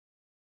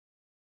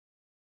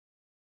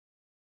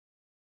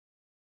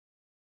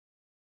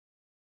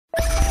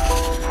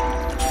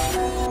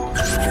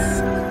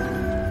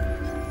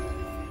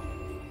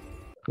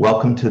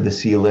Welcome to the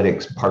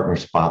CULytics Partner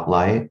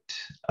Spotlight.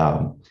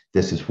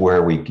 This is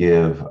where we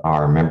give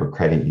our member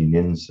credit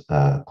unions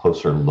a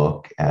closer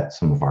look at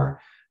some of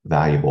our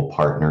valuable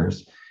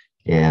partners.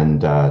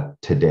 And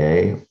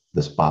today,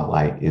 the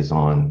spotlight is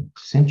on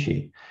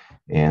Cinchy.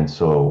 And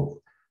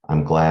so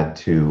I'm glad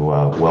to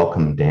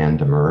welcome Dan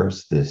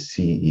DeMers, the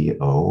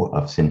CEO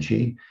of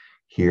Cinchy,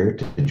 here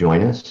to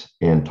join us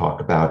and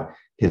talk about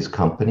his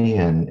company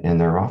and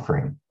their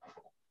offering.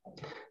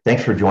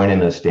 Thanks for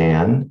joining us,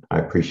 Dan. I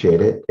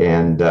appreciate it.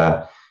 And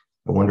I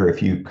wonder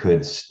if you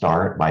could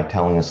start by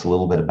telling us a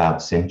little bit about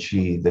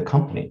Cinchy, the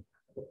company.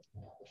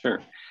 Sure.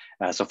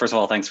 So first of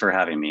all, thanks for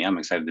having me. I'm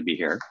excited to be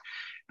here.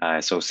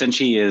 So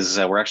Cinchy is,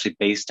 we're actually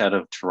based out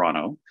of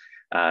Toronto.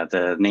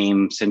 The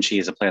name Cinchy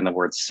is a play on the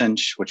word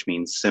cinch, which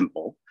means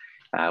simple.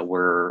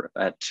 We're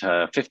at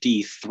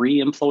 53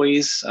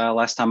 employees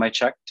last time I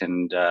checked,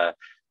 and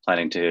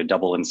planning to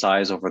double in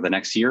size over the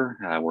next year.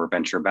 We're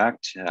venture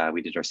backed.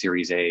 We did our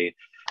Series A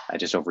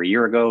just over a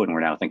year ago, and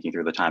we're now thinking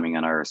through the timing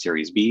on our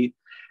Series B.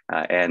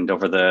 And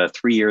over the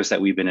 3 years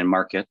that we've been in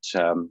market,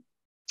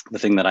 the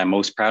thing that I'm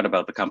most proud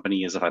about the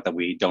company is the fact that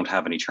we don't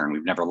have any churn.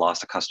 We've never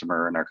lost a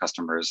customer, and our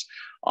customers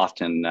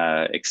often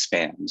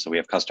expand. So we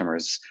have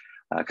customers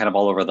kind of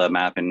all over the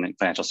map in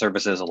financial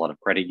services, a lot of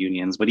credit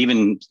unions, but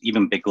even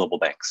big global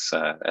banks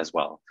as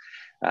well.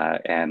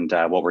 And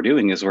what we're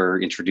doing is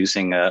we're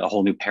introducing a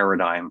whole new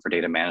paradigm for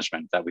data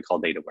management that we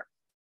call Dataware.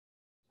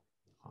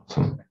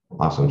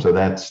 Awesome. So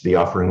that's the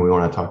offering we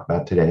want to talk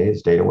about today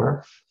is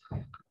Dataware.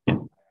 Yeah. I'd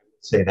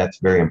say that's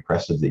very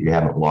impressive that you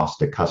haven't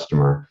lost a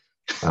customer.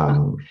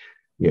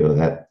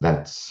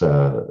 That's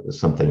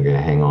something you're going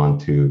to hang on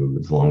to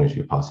as long as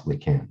you possibly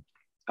can.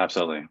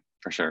 Absolutely,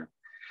 for sure.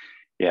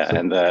 Yeah, so,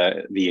 and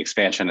the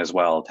expansion as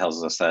well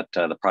tells us that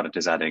the product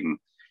is adding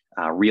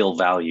real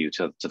value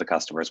to the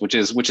customers, which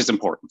is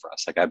important for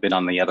us. Like I've been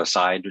on the other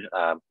side.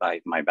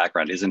 My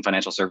background is in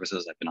financial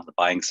services. I've been on the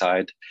buying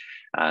side.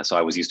 So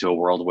I was used to a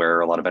world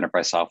where a lot of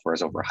enterprise software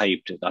is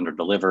overhyped, it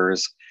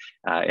under-delivers,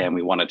 and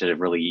we wanted to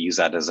really use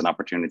that as an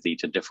opportunity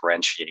to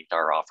differentiate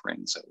our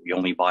offerings. So we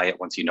only buy it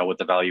once you know what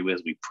the value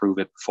is. We prove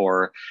it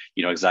before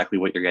you know exactly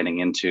what you're getting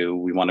into.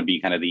 We want to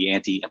be kind of the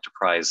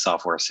anti-enterprise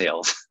software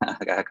sales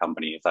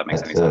company, if that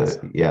makes any sense.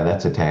 Yeah,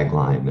 that's a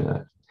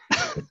tagline.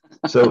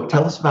 So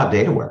tell us about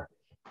Dataware.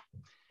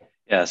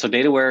 Yeah, so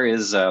Dataware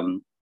is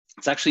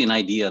it's actually an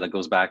idea that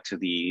goes back to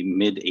the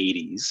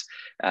mid-'80s,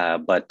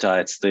 but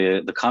it's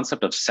the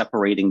concept of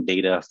separating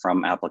data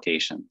from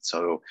application.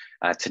 So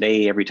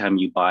today, every time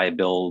you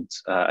build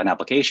an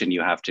application,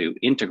 you have to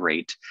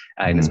integrate,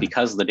 and it's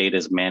because the data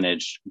is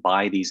managed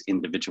by these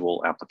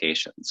individual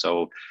applications.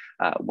 So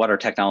what our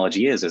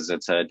technology is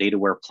it's a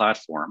Dataware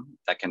platform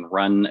that can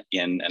run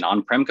in an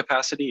on-prem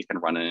capacity. It can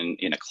run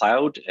in a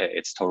cloud.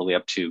 It's totally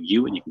up to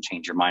you, and you can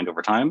change your mind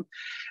over time.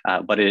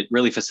 But it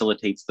really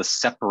facilitates the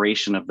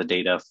separation of the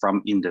data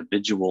from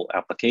individual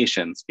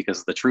applications,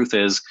 because the truth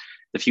is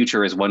the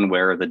future is one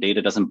where the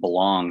data doesn't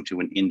belong to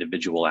an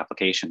individual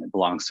application. It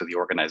belongs to the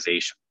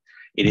organization.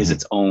 It is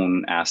its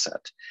own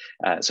asset.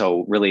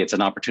 So really, it's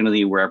an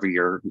opportunity wherever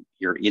you're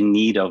in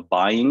need of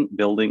buying,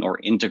 building, or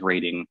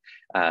integrating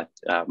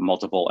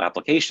multiple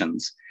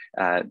applications.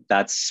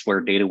 That's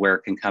where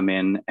Dataware can come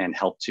in and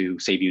help to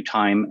save you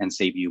time and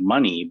save you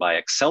money by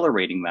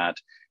accelerating that,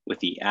 with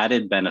the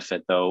added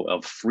benefit, though,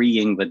 of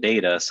freeing the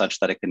data such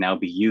that it can now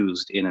be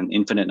used in an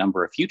infinite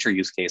number of future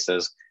use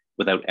cases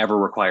without ever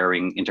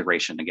requiring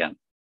integration again.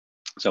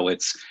 So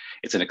it's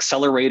an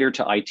accelerator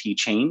to IT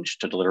change,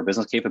 to deliver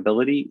business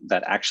capability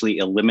that actually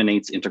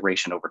eliminates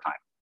integration over time.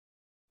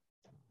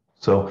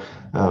 So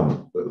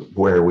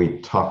where we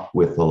talk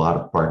with a lot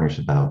of partners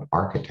about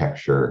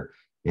architecture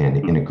and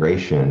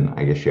integration,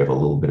 I guess you have a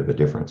little bit of a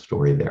different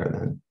story there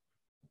then.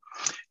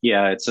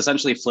 Yeah, it's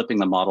essentially flipping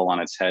the model on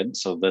its head.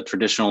 So the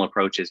traditional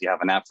approach is you have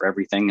an app for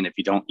everything, and if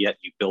you don't yet,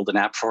 you build an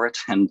app for it,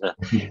 and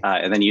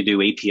then you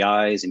do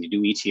APIs, and you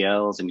do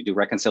ETLs, and you do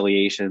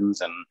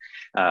reconciliations,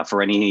 and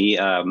for any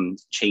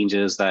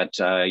changes that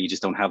you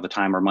just don't have the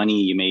time or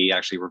money, you may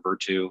actually revert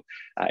to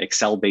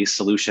Excel-based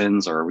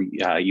solutions or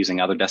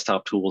using other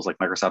desktop tools like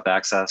Microsoft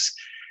Access.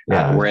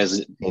 Yeah,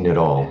 whereas in it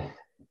all.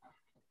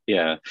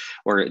 Yeah,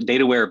 where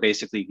Dataware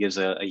basically gives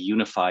a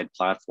unified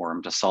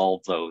platform to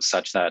solve those,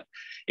 such that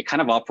it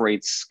kind of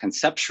operates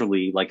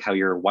conceptually like how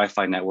your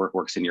Wi-Fi network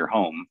works in your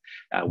home,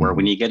 where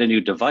when you get a new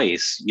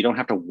device, you don't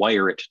have to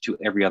wire it to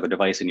every other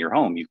device in your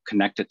home. You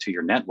connect it to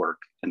your network,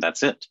 and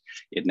that's it.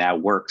 It now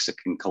works. It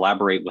can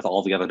collaborate with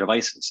all the other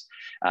devices.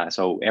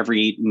 So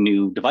every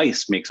new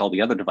device makes all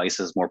the other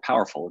devices more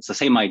powerful. It's the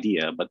same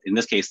idea, but in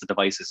this case, the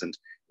device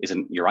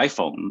isn't your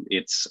iPhone.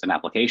 It's an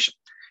application.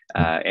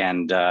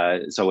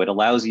 So it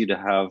allows you to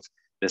have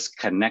this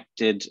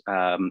connected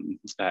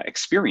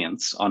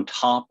experience on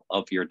top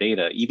of your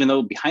data, even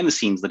though behind the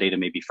scenes, the data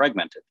may be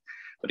fragmented,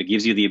 but it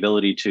gives you the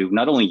ability to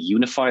not only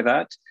unify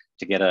that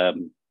to get a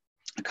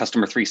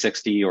customer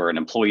 360 or an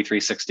employee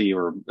 360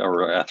 or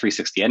a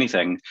 360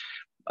 anything,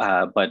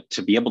 but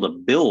to be able to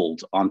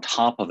build on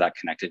top of that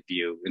connected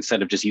view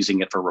instead of just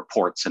using it for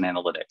reports and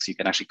analytics, you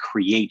can actually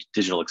create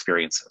digital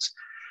experiences.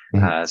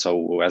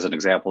 So as an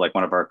example, like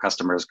one of our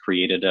customers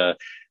created a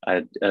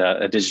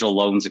digital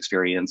loans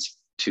experience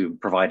to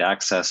provide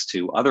access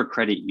to other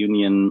credit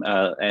union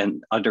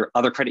and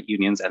other credit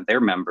unions and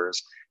their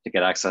members to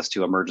get access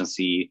to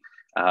emergency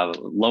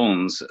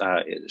loans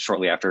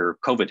shortly after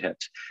COVID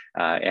hit.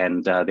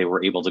 And they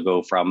were able to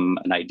go from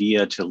an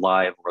idea to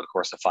live over the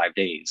course of 5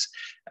 days.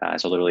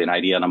 So literally an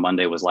idea on a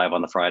Monday was live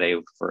on the Friday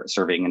for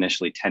serving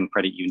initially 10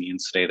 credit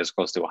unions. Today there's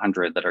close to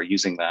 100 that are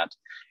using that.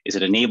 Is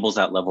it enables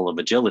that level of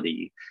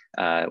agility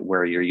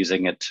where you're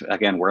using it,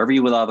 again, wherever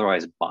you would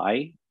otherwise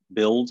buy,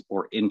 build,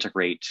 or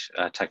integrate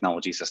a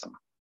technology system.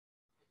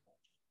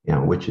 Yeah,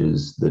 which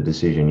is the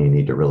decision you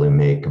need to really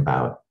make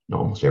about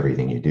almost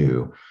everything you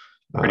do.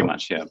 Pretty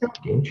much, yeah.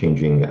 Game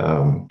changing.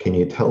 Can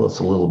you tell us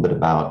a little bit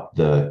about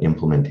the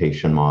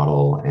implementation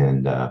model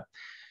and the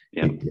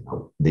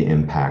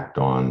impact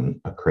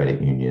on a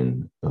credit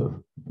union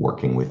of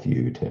working with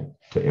you to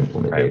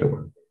implement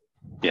Dataware?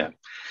 Yeah.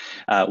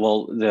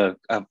 Well, the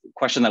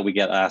question that we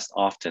get asked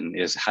often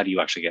is, how do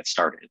you actually get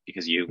started?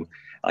 Because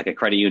like a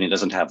credit union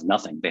doesn't have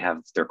nothing. They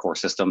have their core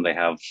system. They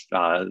have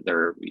often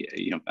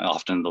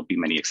there'll be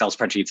many Excel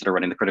spreadsheets that are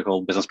running the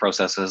critical business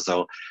processes.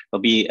 So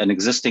there'll be an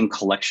existing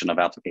collection of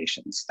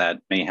applications that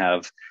may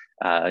have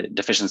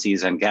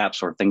deficiencies and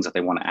gaps or things that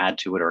they want to add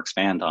to it or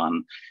expand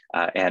on.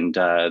 And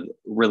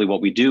really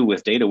what we do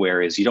with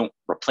Dataware is you don't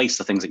replace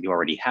the things that you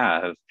already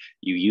have.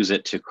 You use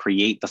it to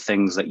create the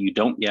things that you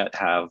don't yet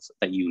have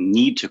that you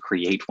need to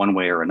create one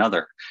way or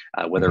another,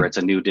 whether it's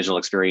a new digital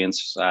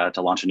experience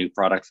to launch a new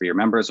product for your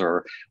members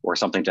or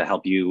something to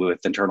help you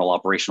with internal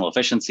operational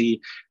efficiency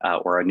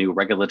or a new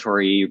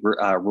regulatory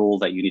rule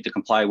that you need to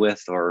comply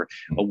with or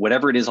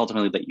whatever it is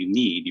ultimately that you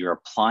need. You're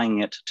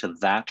applying it to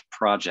that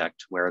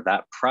project where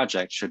that project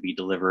should be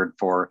delivered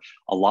for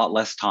a lot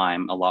less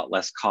time, a lot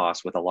less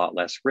cost, with a lot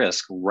less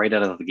risk right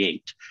out of the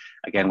gate.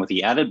 Again, with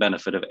the added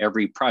benefit of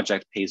every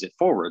project pays it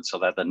forward so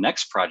that the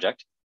next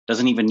project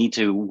doesn't even need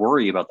to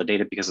worry about the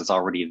data because it's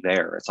already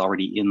there. It's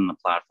already in the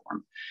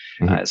platform.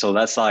 So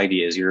that's the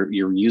idea, is you're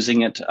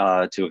using it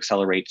to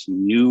accelerate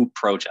new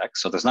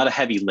projects. So there's not a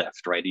heavy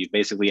lift, right? You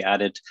basically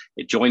add it,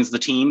 it joins the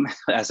team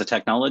as a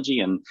technology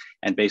and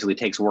basically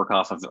takes work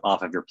off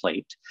of your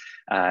plate.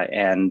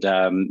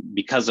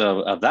 Because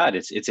of that,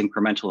 it's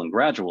incremental and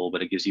gradual,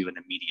 but it gives you an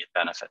immediate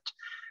benefit.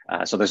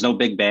 So there's no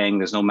big bang,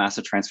 there's no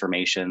massive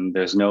transformation,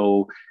 there's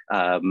no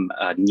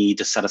need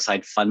to set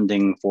aside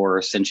funding for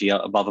Cinchy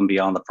above and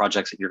beyond the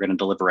projects that you're going to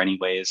deliver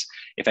anyways.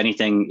 If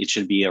anything, it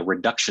should be a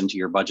reduction to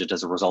your budget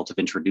as a result of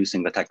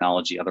introducing the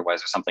technology.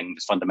 Otherwise, there's something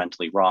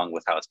fundamentally wrong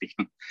with how it's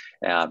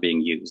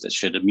being used. It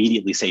should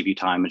immediately save you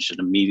time, it should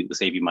immediately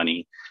save you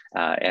money.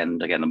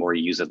 And again, the more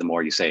you use it, the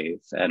more you save.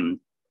 And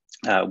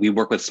we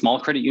work with small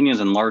credit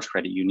unions and large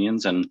credit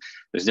unions, and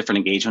there's different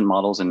engagement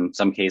models. In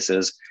some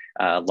cases,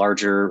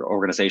 larger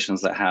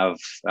organizations that have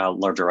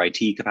larger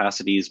IT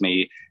capacities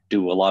may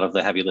do a lot of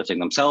the heavy lifting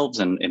themselves,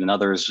 and in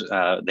others,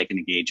 they can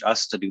engage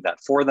us to do that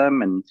for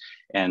them.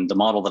 And the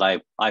model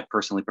that I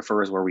personally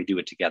prefer is where we do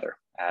it together,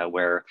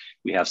 where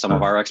we have some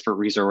of our expert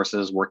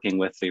resources working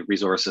with the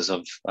resources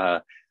of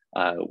the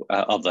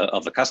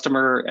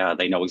customer.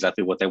 They know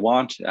exactly what they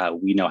want.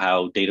 We know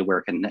how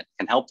Dataware can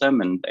help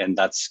them, and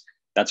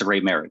that's a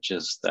great marriage.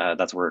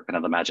 That's where kind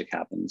of the magic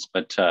happens.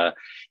 But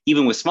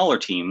even with smaller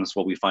teams,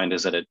 what we find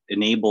is that it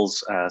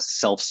enables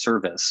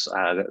self-service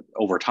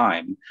over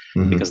time,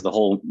 because the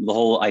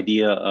whole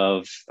idea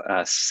of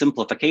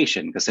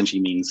simplification, because Cinchy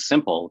means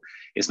simple,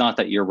 is not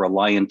that you're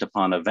reliant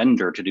upon a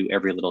vendor to do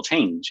every little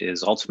change.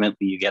 Is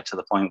ultimately you get to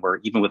the point where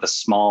even with a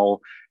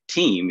small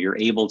team, you're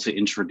able to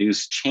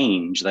introduce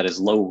change that is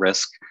low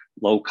risk,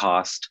 low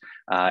cost,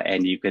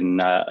 and you can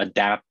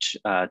adapt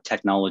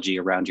technology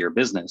around your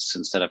business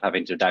instead of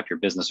having to adapt your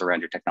business around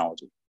your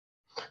technology.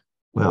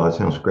 Well, that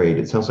sounds great.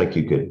 It sounds like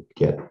you could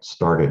get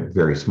started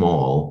very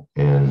small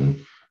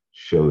and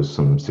show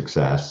some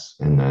success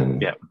and then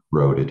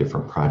grow to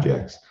different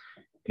projects,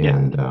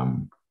 and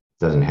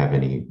doesn't have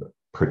any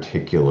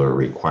particular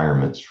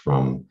requirements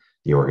from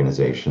the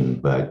organization,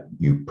 but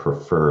you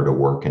prefer to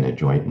work in a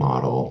joint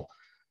model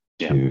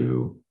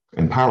to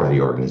empower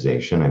the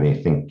organization. I mean,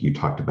 I think you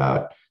talked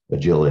about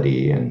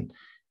agility, and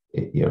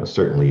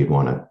certainly you'd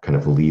want to kind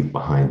of leave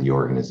behind the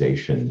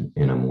organization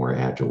in a more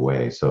agile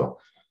way. So,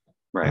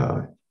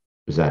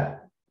 does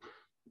that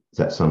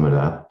sum it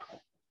up?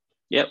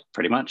 Yep,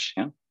 pretty much.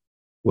 Yeah.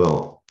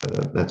 Well,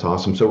 that's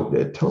awesome. So,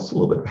 tell us a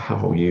little bit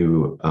how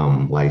you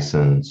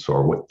license,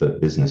 or what the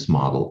business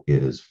model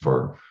is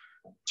for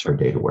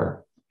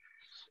Dataware.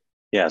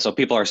 Yeah, so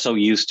people are so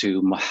used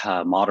to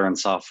modern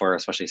software,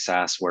 especially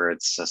SaaS, where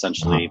it's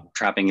essentially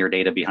trapping your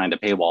data behind a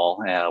paywall,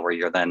 where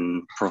you're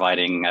then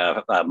providing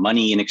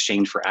money in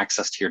exchange for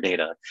access to your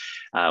data.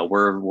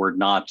 We're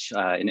not.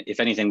 If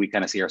anything, we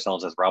kind of see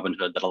ourselves as Robin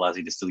Hood that allows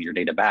you to steal your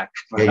data back.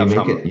 Yeah,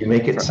 you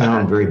make it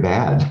sound very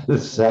bad.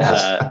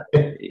 SaaS.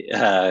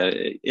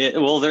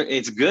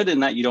 It's good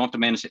in that you don't have to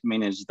manage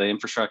the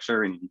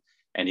infrastructure, and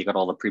and you got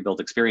all the pre-built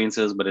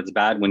experiences, but it's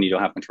bad when you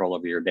don't have control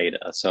over your data.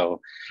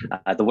 So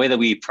the way that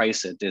we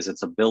price it is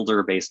it's a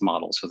builder-based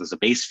model. So there's a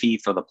base fee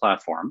for the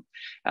platform,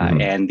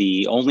 and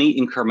the only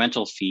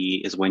incremental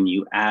fee is when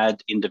you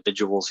add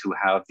individuals who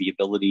have the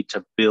ability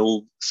to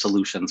build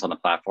solutions on the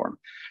platform.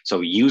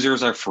 So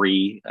users are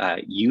free,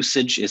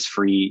 usage is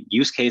free,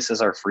 use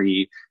cases are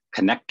free,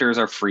 connectors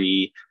are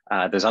free,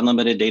 there's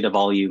unlimited data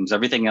volumes,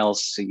 everything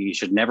else you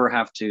should never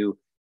have to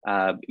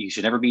you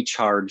should never be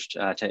charged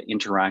to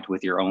interact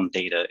with your own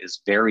data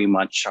is very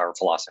much our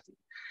philosophy.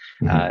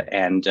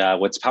 And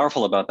what's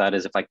powerful about that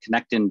is if I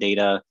connect in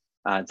data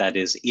that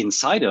is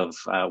inside of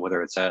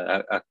whether it's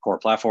a core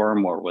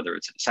platform or whether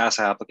it's a SaaS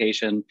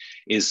application,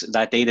 is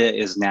that data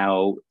is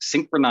now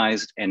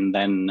synchronized and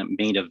then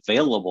made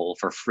available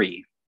for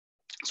free.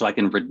 So I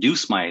can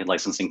reduce my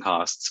licensing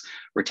costs,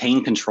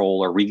 retain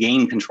control or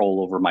regain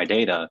control over my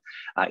data,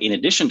 in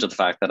addition to the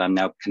fact that I'm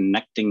now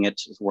connecting it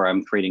where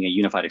I'm creating a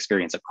unified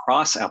experience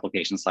across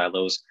application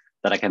silos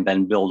that I can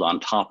then build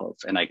on top of.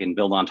 And I can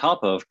build on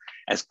top of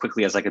as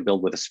quickly as I could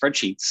build with the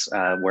spreadsheets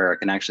where I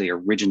can actually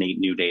originate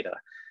new data.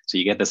 So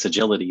you get this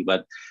agility,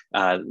 but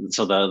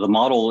so the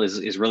model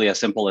is really as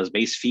simple as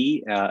base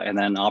fee and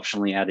then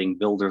optionally adding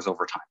builders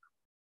over time.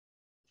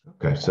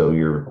 Okay, so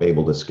you're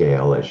able to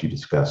scale as you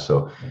discussed.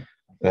 So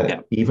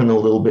even a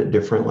little bit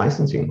different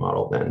licensing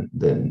model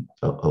than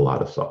a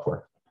lot of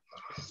software.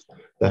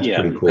 That's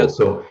pretty cool.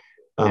 So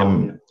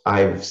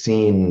I've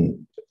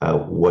seen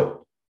what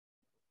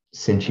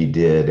Cinchy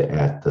did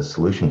at the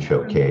solution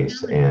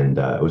showcase, and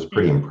it was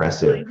pretty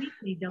impressive.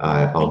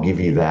 I'll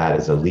give you that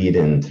as a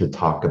lead-in to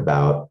talk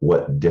about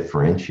what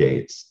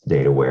differentiates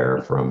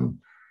Dataware from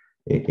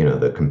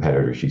the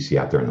competitors you see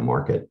out there in the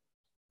market.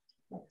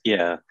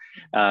 Yeah.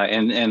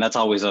 And that's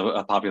always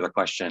a popular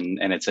question,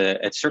 and it's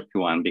a tricky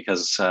one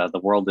because the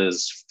world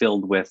is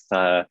filled with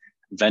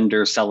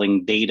vendors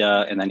selling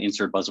data and then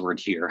insert buzzword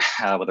here,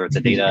 whether it's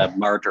a data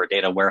mart or a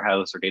data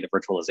warehouse or data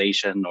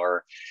virtualization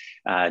or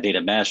data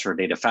mesh or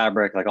data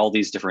fabric, like all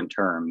these different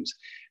terms.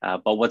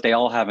 But what they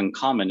all have in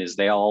common is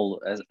they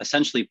all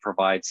essentially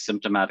provide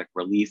symptomatic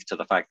relief to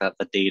the fact that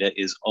the data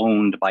is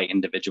owned by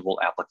individual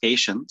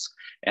applications,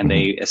 and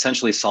they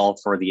essentially solve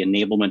for the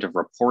enablement of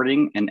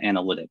reporting and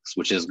analytics,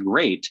 which is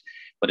great,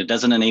 but it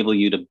doesn't enable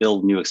you to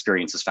build new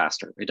experiences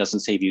faster. It doesn't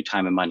save you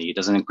time and money. It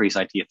doesn't increase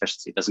IT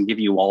efficiency. It doesn't give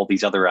you all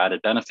these other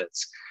added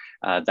benefits.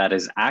 That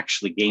is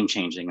actually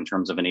game-changing in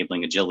terms of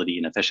enabling agility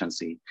and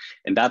efficiency.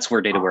 And that's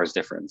where Dataware is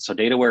different. So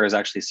Dataware is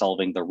actually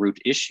solving the root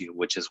issue,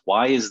 which is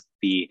why is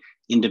the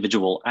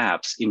individual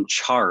apps in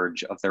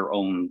charge of their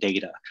own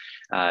data?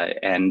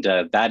 And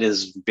that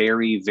is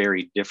very,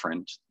 very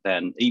different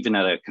than, even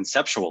at a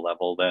conceptual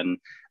level, than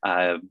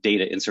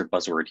data insert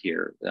buzzword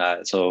here.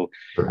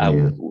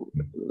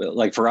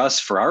 Like for us,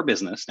 for our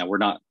business, now we're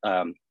not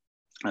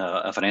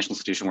a financial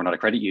institution, we're not a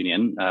credit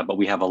union, but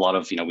we have a lot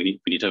of, we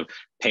need to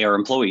pay our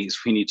employees,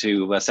 we need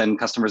to send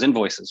customers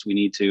invoices, we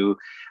need to,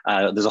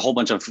 there's a whole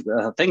bunch of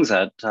things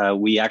that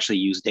we actually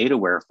use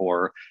Dataware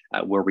for,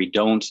 where we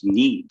don't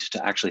need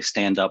to actually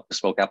stand up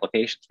bespoke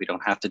applications. We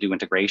don't have to do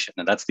integration.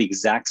 And that's the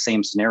exact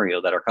same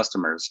scenario that our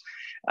customers,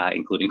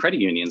 including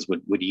credit unions,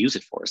 would use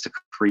it for, is to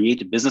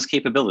create business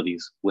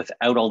capabilities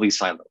without all these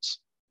silos.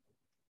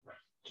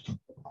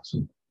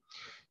 Awesome.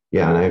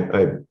 Yeah, and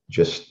I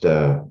just,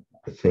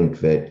 I think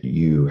that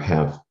you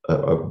have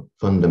a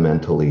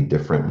fundamentally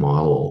different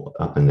model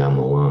up and down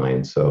the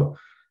line. So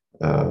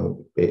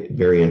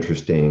very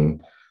interesting.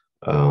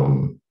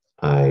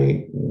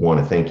 I want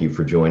to thank you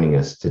for joining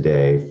us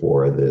today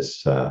for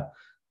this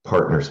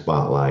partner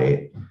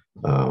spotlight,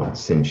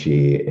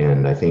 Cinchy.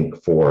 And I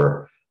think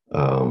for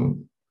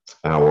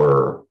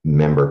our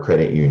member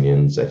credit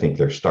unions, I think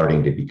they're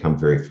starting to become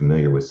very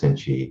familiar with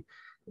Cinchy.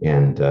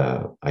 And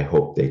I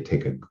hope they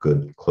take a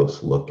good,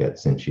 close look at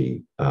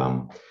Cinchy.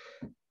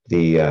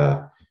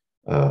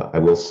 I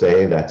will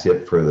say that's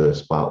it for the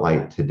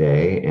spotlight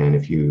today. And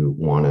if you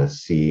want to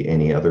see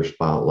any other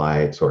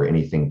spotlights or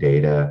anything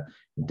data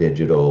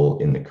digital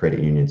in the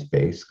credit union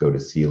space, go to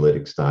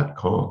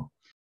CULytics.com.